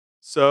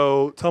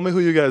So tell me who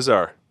you guys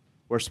are.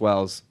 We're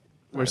Swells.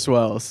 We're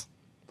Swells.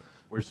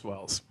 We're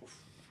Swells.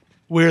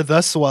 We're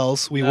the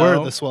Swells. We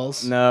were the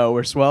Swells. No,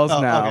 we're Swells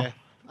now. Okay.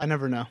 I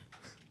never know.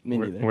 Me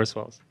neither. We're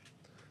Swells.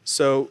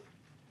 So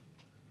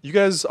you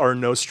guys are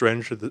no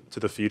stranger to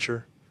the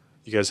feature.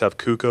 You guys have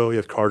Kuko, you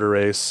have Carter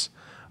Race.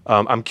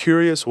 I'm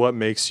curious what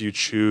makes you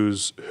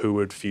choose who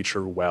would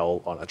feature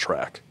well on a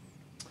track.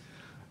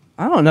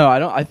 I don't know.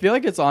 I feel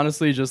like it's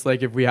honestly just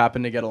like if we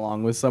happen to get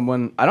along with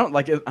someone. I don't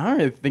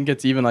really think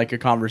it's even like a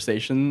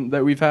conversation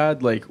that we've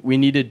had. Like we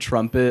needed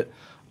Trumpet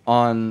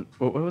on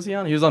what was he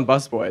on? He was on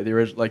Busboy, the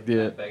original, like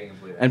the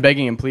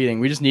Begging and Pleading.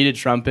 We just needed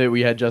Trumpet.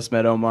 We had just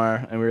met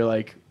Omar, and we were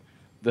like,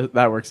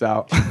 that works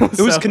out.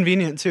 It was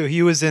convenient too.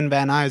 He was in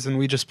Van Nuys, and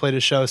we just played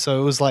his show, so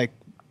it was like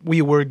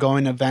we were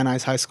going to Van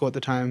Nuys High School at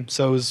the time,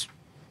 so it was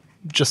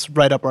just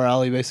right up our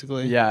alley,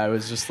 basically. Yeah, it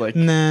was just like.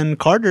 And then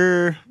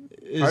Carter's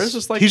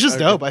just like he's just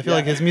dope. I feel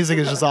like his music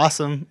is just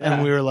awesome, Yeah.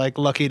 and we were like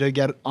lucky to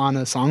get on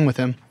a song with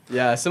him.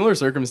 Yeah, similar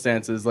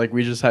circumstances. Like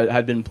we just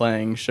had been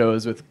playing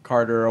shows with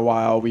Carter a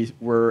while. We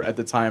were at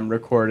the time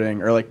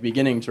recording or like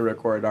beginning to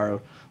record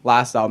our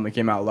last album that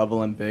came out, Love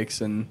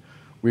Olympics, and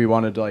we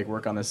wanted to like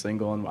work on a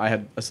single. And I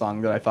had a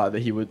song that I thought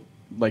that he would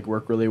like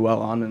work really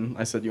well on, and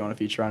I said, "You want to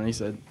feature on?" And he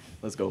said,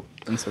 "Let's go."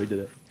 And so we did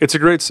it. It's a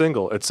great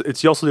single.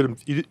 It's you also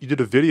you did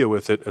a video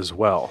with it as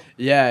well.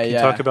 Yeah, Can you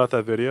talk about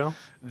that video?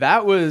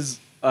 That was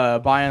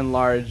by and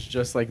large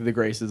just like the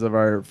graces of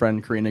our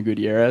friend Karina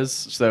Gutierrez.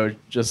 So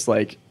just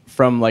like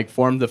from like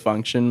form to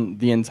function,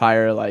 the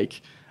entire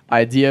like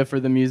idea for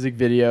the music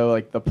video,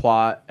 like the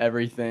plot,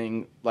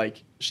 everything,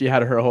 like she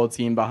had her whole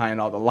team behind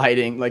all the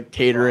lighting, like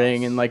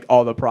catering and like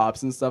all the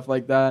props and stuff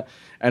like that.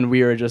 And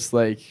we were just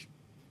like,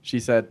 she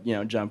said,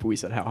 jump. We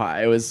said how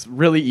high. It was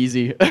really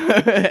easy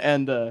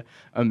and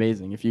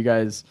amazing. If you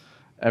guys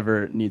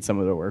ever need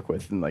someone to work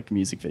with in like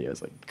music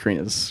videos, like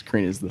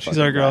Karina's the She's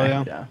our girl,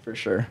 guy. yeah, for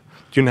sure.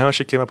 Do you know how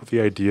she came up with the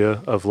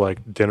idea of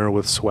like dinner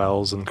with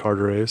Swells and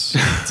Carter Race?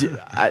 Do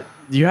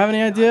you have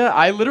any idea?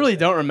 I literally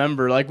don't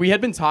remember. Like we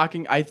had been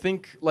talking. I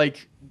think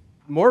like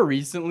more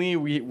recently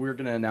we're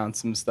gonna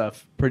announce some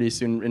stuff pretty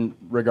soon in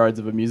regards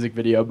of a music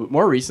video. But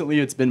more recently,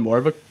 it's been more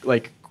of a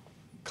like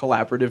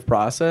collaborative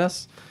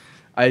process.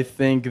 I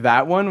think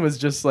that one was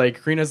just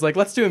like Karina's like,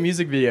 let's do a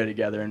music video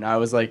together, and I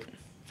was like,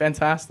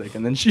 fantastic.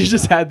 And then she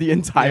just had the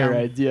entire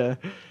idea.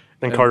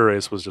 And Carter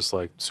Race was just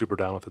like super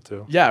down with it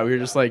too. Yeah, we were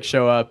just like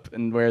show up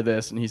and wear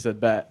this, and he said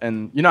bet.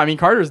 And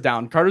Carter's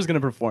down. Carter's gonna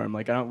perform.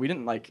 Like we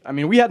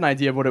had an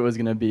idea of what it was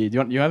gonna be.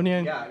 Do you have any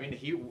idea? Yeah, I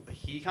mean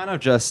he kind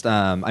of just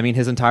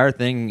his entire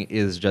thing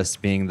is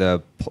just being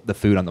the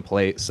food on the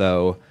plate.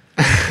 So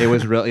it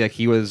was really like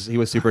he was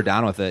super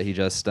down with it. He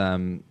just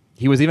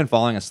he was even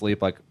falling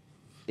asleep like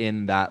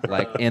in that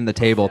like in the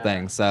table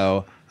thing.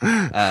 So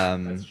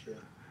That's true.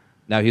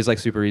 no, he's like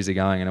super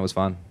easygoing, and it was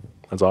fun.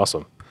 That's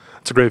awesome.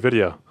 It's a great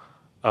video.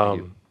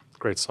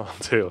 Great song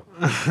too.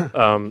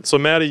 So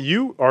Maddie,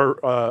 you are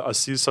a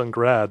CSUN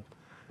grad,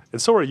 and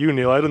so are you,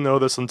 Neil. I didn't know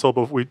this until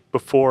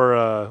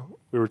before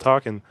we were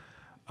talking.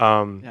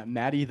 Yeah,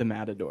 Maddie the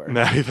Matador.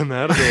 Maddie the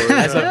Matador.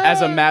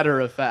 as a matter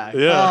of fact.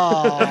 Yeah.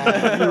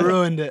 Oh, you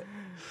ruined it.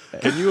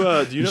 Can you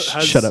do you know?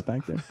 Shut up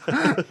back there.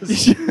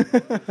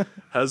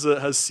 Has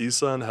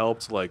CSUN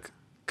helped like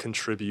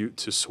contribute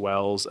to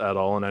Swells at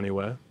all in any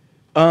way?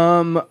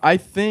 I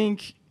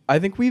think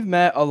we've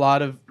met a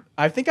lot of.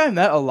 I think I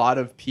met a lot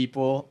of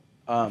people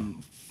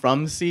from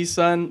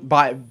CSUN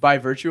by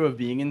virtue of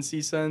being in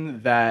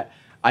CSUN that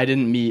I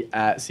didn't meet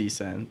at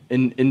CSUN.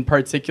 In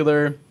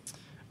particular,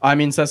 I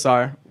mean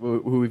Cesar,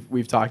 who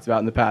we've talked about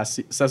in the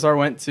past. Cesar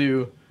went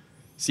to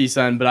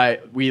CSUN,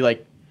 but we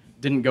like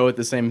didn't go at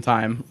the same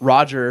time.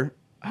 Roger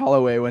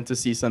Holloway went to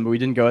CSUN, but we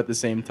didn't go at the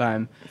same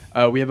time.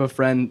 We have a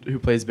friend who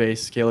plays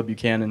bass, Caleb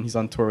Buchanan. He's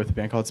on tour with a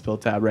band called Spill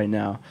Tab right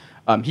now.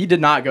 He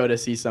did not go to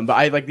CSUN,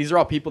 but these are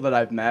all people that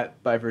I've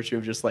met by virtue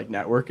of just like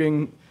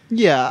networking.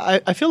 Yeah,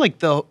 I feel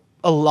like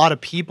a lot of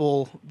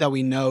people that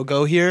we know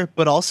go here,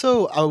 but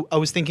also I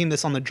was thinking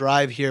this on the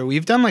drive here.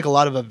 We've done like a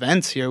lot of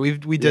events here.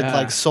 We did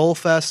like Soul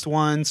Fest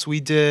once. We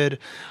did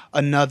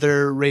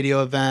another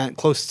radio event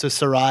close to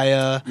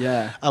Soraya.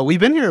 Yeah. We've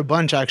been here a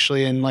bunch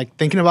actually, and like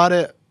thinking about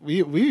it,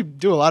 we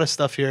do a lot of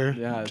stuff here.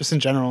 Yeah, just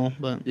in general.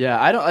 But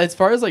yeah, I don't. As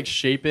far as like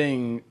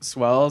shaping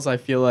Swells, I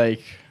feel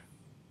like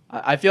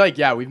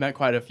yeah, we've met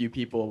quite a few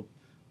people.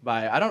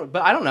 I don't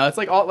know. It's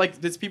like all like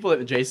it's people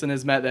that Jason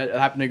has met that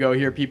happen to go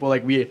here. People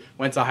like we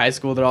went to high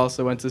school that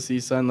also went to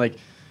CSUN. Like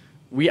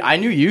I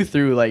knew you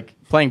through like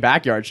playing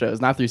backyard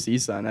shows, not through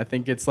CSUN. I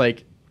think it's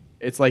like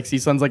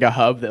CSUN's like a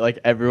hub that like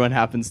everyone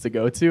happens to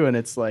go to, and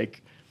it's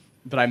like,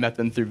 but I met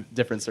them through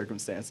different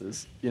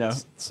circumstances.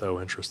 It's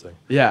so interesting.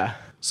 Yeah.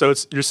 So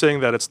you're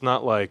saying that it's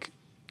not like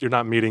you're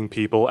not meeting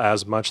people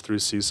as much through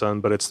CSUN,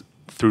 but it's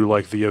through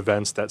like the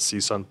events that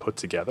CSUN put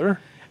together.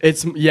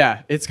 It's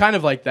kind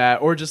of like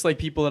that, or just like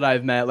people that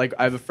I've met. Like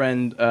I have a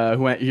friend who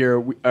went here,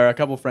 or a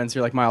couple friends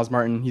here, like Miles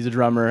Martin. He's a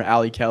drummer.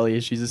 Allie Kelly,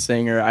 she's a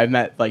singer. I've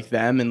met like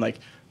them, and like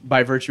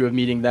by virtue of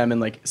meeting them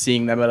and like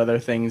seeing them at other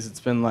things,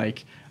 it's been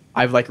like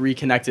I've like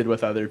reconnected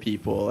with other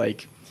people.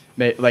 Like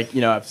like,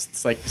 you know, I've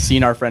like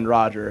seen our friend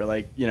Roger,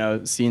 like, you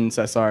know, seen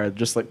Cesar,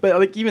 just like, but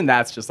like even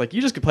that's just like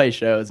you just could play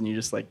shows and you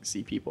just like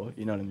see people,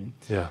 you know what I mean?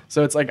 Yeah.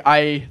 So it's like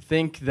I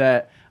think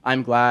that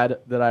I'm glad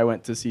that I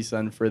went to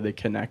CSUN for the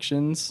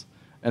connections,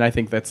 and I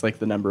think that's like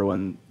the number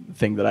one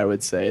thing that I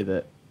would say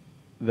that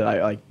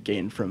I like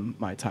gained from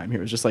my time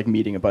here was just like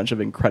meeting a bunch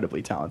of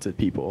incredibly talented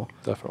people.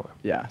 Definitely.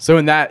 Yeah. So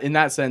in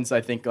that sense,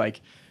 I think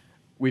like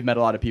we've met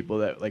a lot of people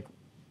that like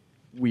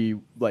we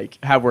like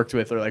have worked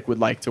with or like would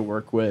like to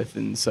work with,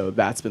 and so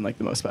that's been like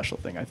the most special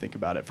thing I think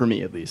about it for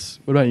me at least.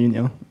 What about you,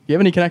 Neil? Do you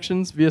have any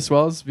connections via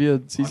Swells, via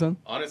CSUN?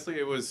 Honestly,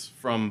 it was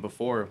from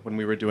before when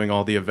we were doing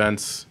all the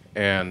events,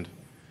 and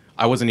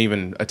I wasn't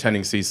even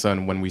attending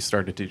CSUN when we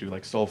started to do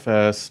like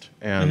Soulfest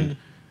and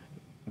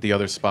the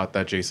other spot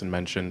that Jason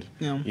mentioned.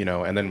 Yeah. You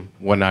know, and then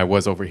when I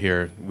was over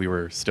here, we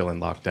were still in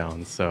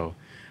lockdown. So,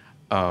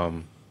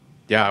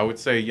 yeah, I would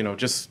say, you know,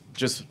 just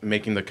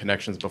making the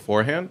connections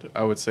beforehand,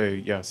 I would say,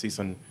 yeah,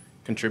 CSUN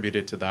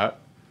contributed to that.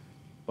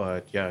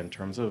 But yeah, in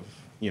terms of,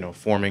 you know,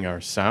 forming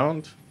our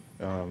sound,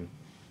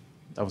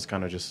 that was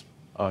kind of just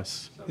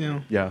us.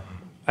 Yeah. Yeah.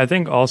 I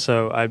think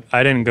also,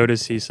 I didn't go to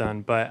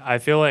CSUN, but I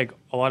feel like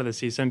a lot of the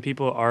CSUN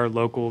people are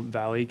local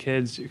Valley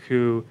kids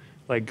who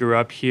like grew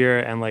up here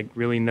and like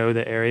really know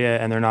the area,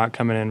 and they're not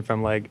coming in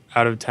from like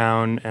out of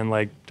town and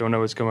like don't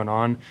know what's going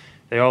on.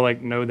 They all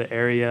like know the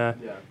area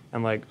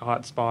and like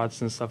hot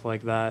spots and stuff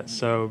like that.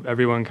 So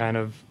everyone kind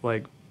of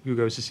like who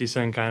goes to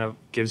CSUN kind of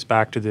gives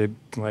back to the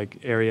like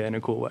area in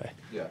a cool way.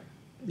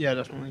 Yeah,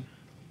 definitely.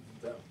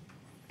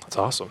 That's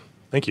awesome.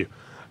 Thank you.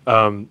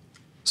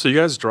 So you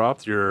guys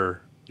dropped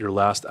your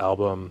last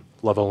album,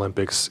 Love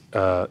Olympics,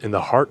 in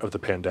the heart of the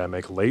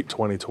pandemic, late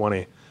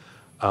 2020,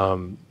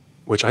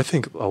 which I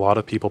think a lot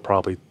of people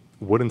probably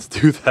wouldn't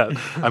do that.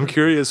 I'm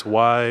curious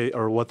why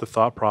or what the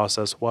thought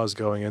process was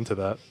going into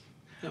that.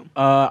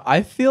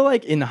 I feel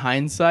like in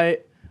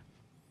hindsight,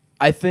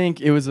 I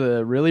think it was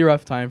a really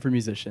rough time for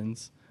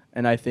musicians,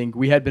 and I think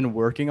we had been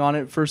working on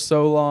it for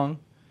so long,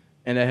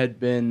 and it had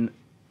been,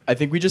 I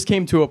think we just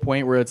came to a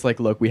point where it's like,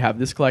 look, we have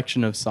this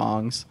collection of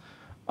songs,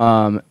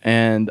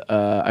 and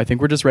I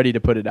think we're just ready to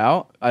put it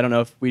out. I don't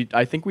know if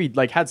I think we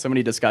like had so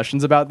many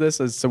discussions about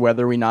this as to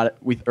whether or not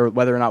we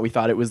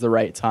thought it was the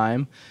right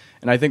time,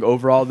 and I think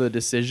overall the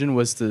decision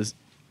was to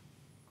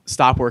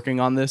stop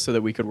working on this so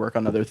that we could work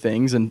on other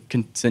things and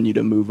continue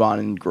to move on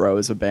and grow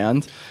as a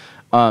band.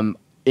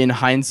 In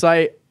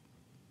hindsight,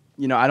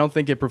 you know, I don't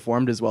think it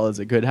performed as well as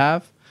it could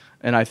have,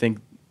 and I think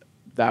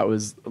that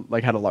was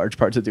like had a large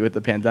part to do with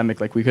the pandemic.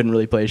 Like we couldn't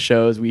really play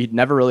shows. We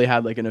never really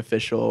had like an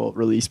official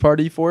release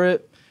party for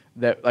it.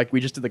 That like we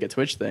just did like a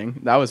Twitch thing.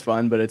 That was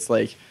fun, but it's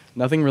like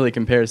nothing really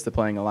compares to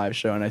playing a live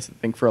show. And I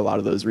think for a lot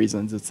of those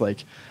reasons, it's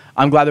like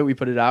I'm glad that we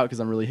put it out because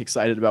I'm really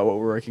excited about what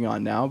we're working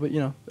on now. But you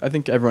know, I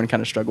think everyone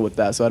kind of struggled with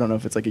that. So I don't know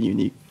if it's like a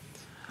unique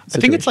situation.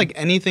 I think it's like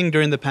anything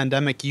during the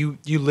pandemic, you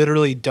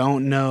literally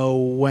don't know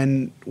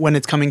when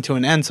it's coming to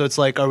an end. So it's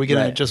like, are we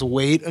gonna just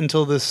wait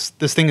until this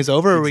thing is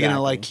over, or are we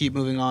gonna like keep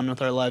moving on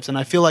with our lives? And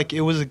I feel like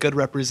it was a good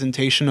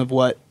representation of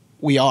what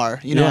we are,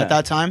 you know, at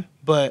that time.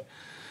 But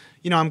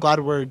you know, I'm glad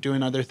we're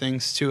doing other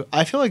things too.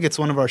 I feel like it's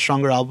one of our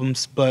stronger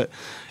albums, but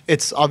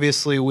it's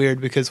obviously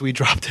weird because we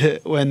dropped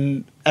it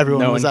when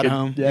everyone was at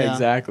home. Yeah,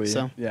 exactly.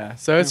 So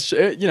it's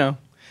you know,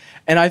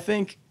 and I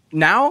think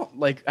now,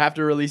 like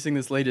after releasing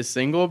this latest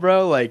single,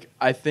 bro, like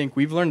I think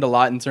we've learned a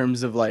lot in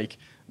terms of like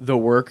the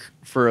work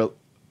for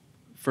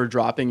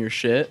dropping your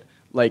shit.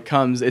 Like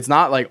it's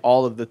not like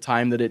all of the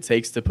time that it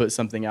takes to put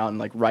something out and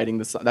like writing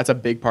this. That's a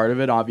big part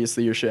of it.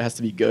 Obviously, your shit has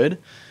to be good,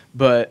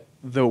 but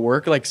the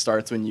work like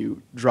starts when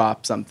you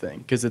drop something,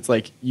 because it's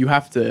like you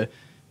have to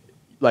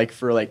like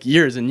for like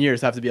years and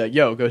years have to be like,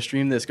 yo, go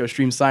stream this, go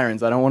stream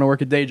Sirens. I don't want to work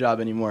a day job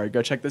anymore.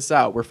 Go check this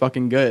out. We're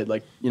fucking good.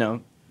 Like, you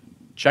know,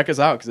 check us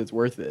out because it's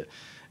worth it.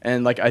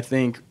 And like I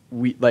think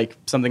we like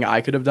something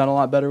I could have done a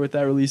lot better with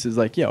that release is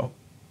like, yo,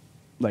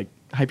 like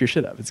hype your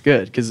shit up. It's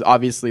good because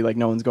obviously like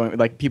no one's going,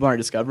 like people aren't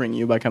discovering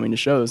you by coming to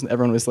shows, and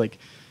everyone was like,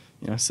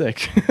 you know,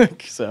 sick.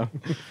 So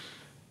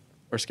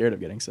or scared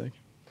of getting sick.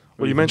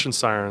 Well, you mentioned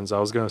Sirens. I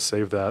was going to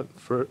save that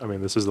for, I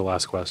mean, this is the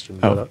last question.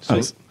 Oh,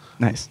 but,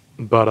 nice.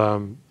 But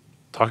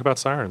talk about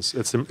Sirens.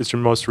 It's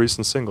your most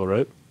recent single,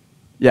 right?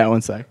 Yeah,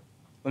 one sec.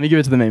 Let me give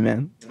it to the main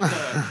man.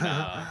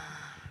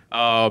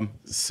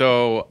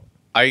 So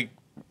I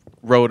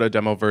wrote a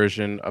demo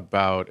version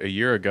about a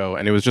year ago,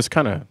 and it was just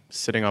kind of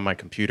sitting on my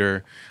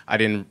computer. At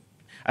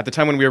the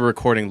time when we were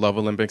recording Love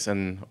Olympics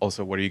and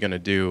also What Are You Gonna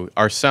Do,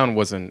 our sound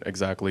wasn't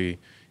exactly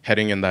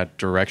heading in that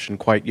direction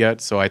quite yet,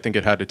 so I think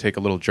it had to take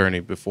a little journey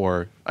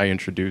before I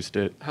introduced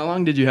it. How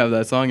long did you have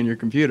that song in your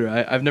computer?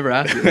 I've never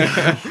asked you.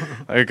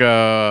 Like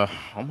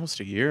almost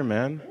a year,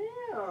 man.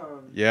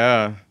 Damn.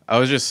 Yeah, I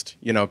was just,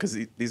 you know, because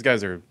these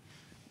guys are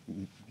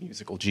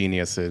musical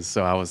geniuses,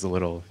 so I was a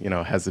little, you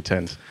know,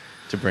 hesitant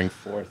to bring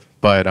forth.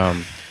 But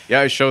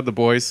yeah, I showed the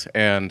boys,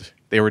 and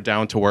they were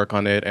down to work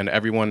on it, and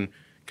everyone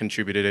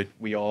contributed it.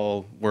 We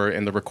all were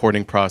in the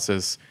recording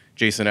process.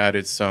 Jason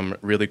added some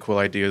really cool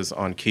ideas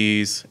on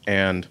keys,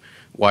 and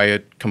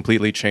Wyatt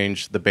completely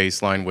changed the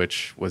bass line,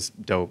 which was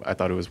dope. I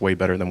thought it was way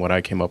better than what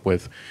I came up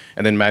with.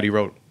 And then Maddie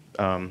wrote,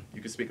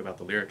 you could speak about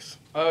the lyrics.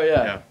 Oh,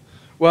 yeah.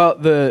 Well,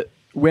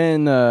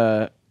 when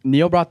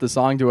Neil brought the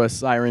song to us,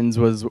 Sirens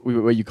was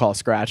what you call a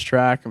scratch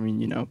track. I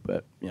mean,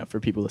 but for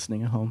people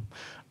listening at home,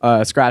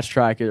 scratch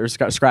track or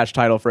scratch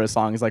title for a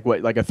song is like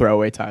a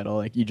throwaway title.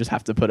 Like you just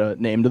have to put a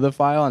name to the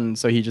file, and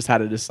so he just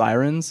had it as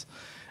Sirens.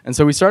 And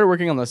so we started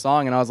working on the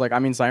song, and I was like,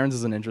 Sirens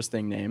is an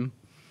interesting name.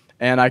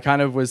 And I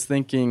kind of was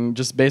thinking,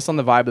 just based on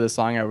the vibe of the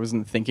song, I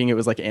wasn't thinking it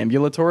was like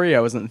ambulatory. I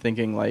wasn't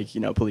thinking like,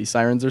 police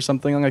sirens or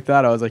something like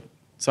that. I was like,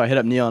 so I hit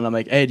up Neil and I'm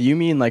like, hey, do you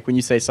mean like when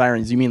you say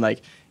sirens, you mean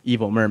like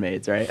evil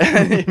mermaids, right?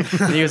 And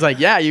he was like,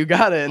 yeah, you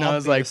got it. And I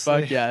was like,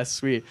 fuck yeah,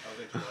 sweet. I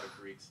was into a lot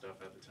of Greek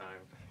stuff at the time.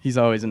 He's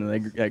always into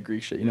that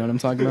Greek shit. You know what I'm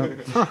talking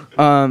about?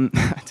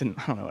 I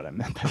don't know what I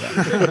meant by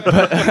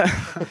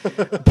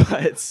that.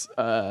 but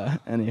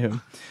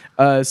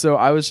anywho. So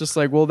I was just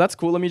like, well, that's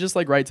cool. Let me just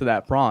like write to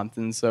that prompt.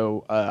 And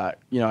so, I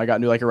got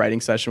into like a writing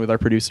session with our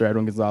producer,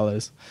 Edwin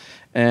Gonzalez.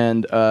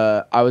 And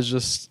I was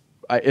just,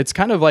 it's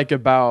kind of like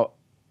about,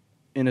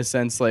 in a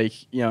sense, like,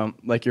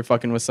 like you're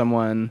fucking with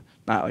someone,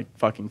 not like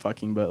fucking,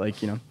 but like,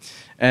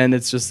 and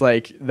it's just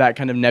like that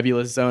kind of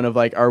nebulous zone of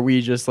like, are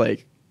we just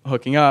like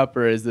hooking up,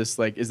 or is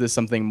this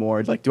something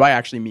more? Like, do I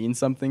actually mean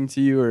something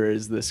to you, or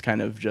is this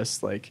kind of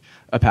just like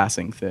a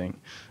passing thing,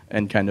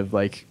 and kind of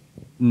like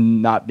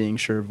not being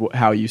sure of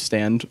how you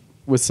stand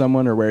with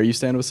someone, or where you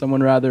stand with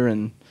someone rather,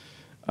 and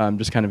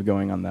just kind of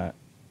going on that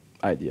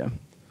idea.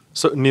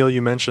 So Neil,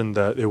 you mentioned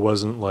that it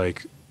wasn't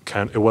like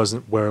it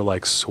wasn't where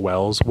like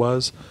Swells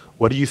was.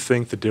 What do you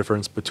think the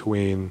difference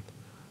between,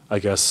 I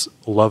guess,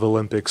 Love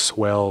Olympics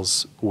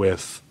Swells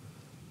with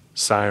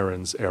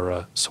Sirens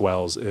era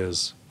Swells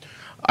is?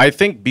 I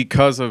think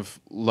because of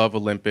Love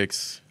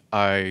Olympics,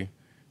 I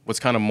was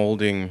kind of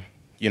molding,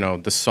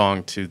 the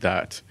song to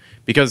that.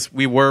 Because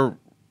we were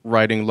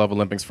writing Love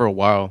Olympics for a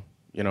while.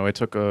 It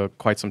took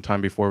quite some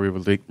time before we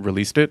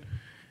released it.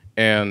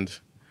 And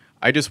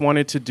I just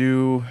wanted to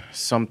do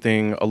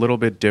something a little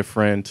bit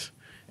different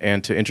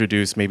and to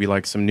introduce maybe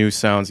like some new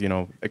sounds,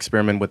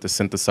 experiment with the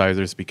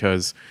synthesizers,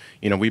 because,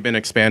 we've been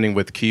expanding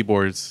with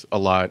keyboards a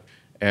lot,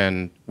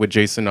 and with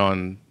Jason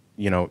on,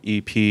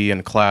 EP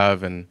and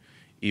clav and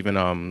even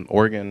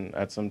organ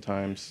at some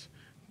times.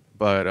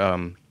 But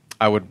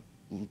I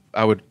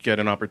would get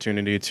an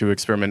opportunity to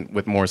experiment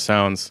with more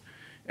sounds,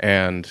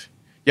 and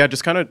yeah,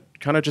 just kind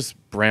of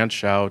just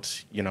branch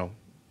out,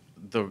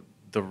 the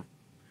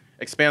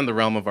expand the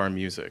realm of our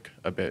music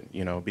a bit,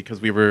 because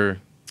we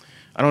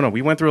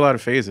went through a lot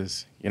of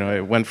phases.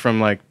 It went from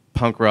like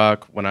punk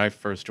rock. When I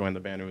first joined the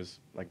band, it was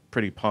like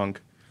pretty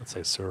punk. Let's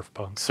say surf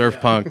punk.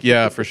 Punk,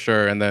 yeah, for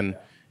sure. And then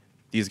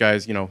these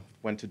guys,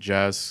 went to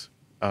jazz.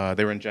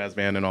 They were in jazz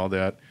band and all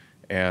that.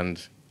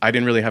 And I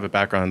didn't really have a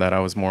background in that. I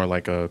was more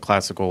like a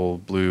classical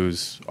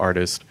blues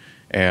artist.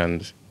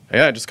 And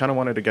yeah, I just kind of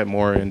wanted to get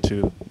more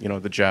into,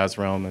 the jazz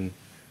realm. And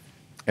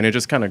it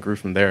just kind of grew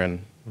from there.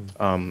 And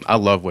I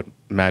love what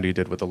Maddie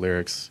did with the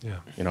lyrics. Yeah.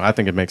 I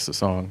think it makes the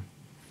song.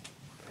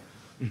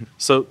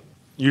 So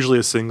usually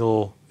a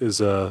single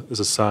is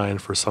a sign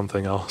for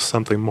something else,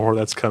 something more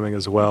that's coming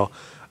as well.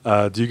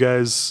 Do you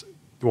guys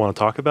want to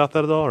talk about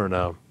that at all, or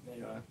no?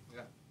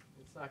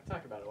 Let's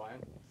talk about it, Ryan.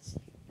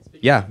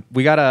 Yeah,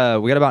 we got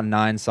about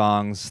 9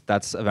 songs.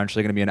 That's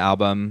eventually going to be an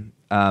album.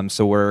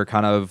 So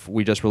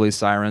we just released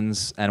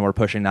Sirens, and we're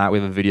pushing that. We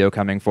have a video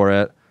coming for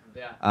it.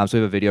 Yeah. So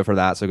we have a video for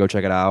that. So go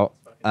check it out.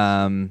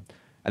 And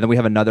then we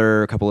have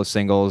another couple of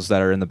singles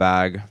that are in the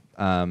bag,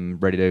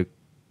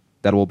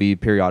 that will be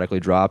periodically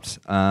dropped.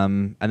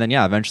 And then,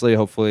 yeah, eventually,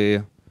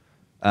 hopefully,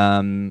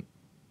 an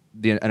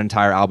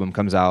entire album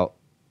comes out.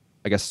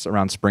 I guess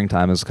around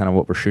springtime is kind of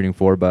what we're shooting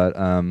for, but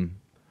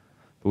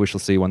we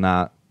shall see when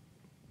that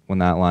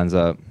lines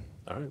up.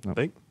 All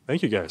right.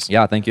 Thank you guys.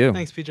 Yeah, thank you.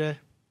 Thanks, PJ.